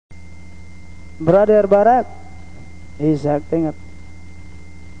Brother Barak is acting up.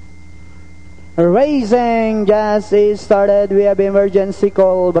 Racing just is started. We have emergency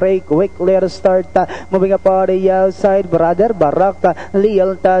call. Break. Quickly start. Moving up on the outside. Brother Barak.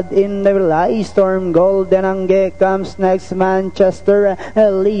 Lealtad in the Ice Storm. Golden Angge comes next. Manchester.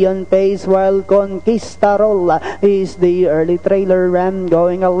 Leon Pace while Conquistador is the early trailer ram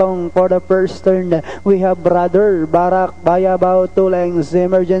going along for the first turn. We have Brother Barak by about 2 lengths.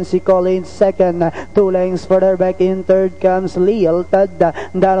 Emergency call in second. 2 lengths further back in third comes Lealtad.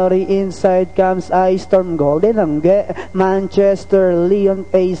 Danori inside comes Ice Storm. Golden Angge. Manchester Leon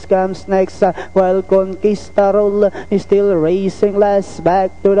Pace comes next, while Conquistador is still racing last.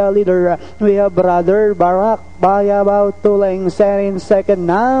 Back to the leader. We have Brother Barak by about 2 lengths, and in second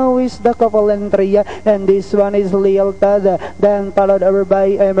now is the couple entry, and this one is Lealtad, then followed over by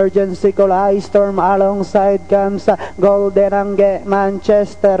Emergency Call. Ice Storm alongside comes Golden Angge,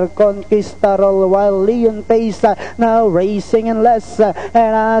 Manchester, Conquistador, while Leon Pace now racing in less,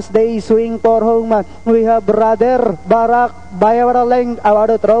 and as they swing for home, we have Brother Barak by about a length about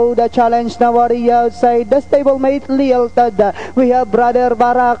to throw the challenge now on the outside. The stablemate Lealtad. We have Brother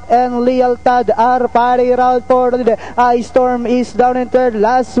Barak and Lealtad are fighting around for the Ice Storm is down in third.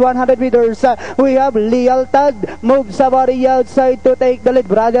 Last 100 meters. We have Lealtad moves about the outside to take the lead.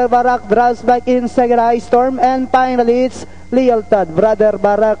 Brother Barak drops back in second. Ice Storm, and finally it's Lealtad, Brother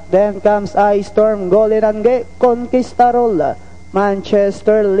Barak, then comes Ice Storm, Golden Angge, Conquistador,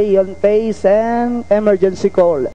 Manchester, Leon Pace, and Emergency Call.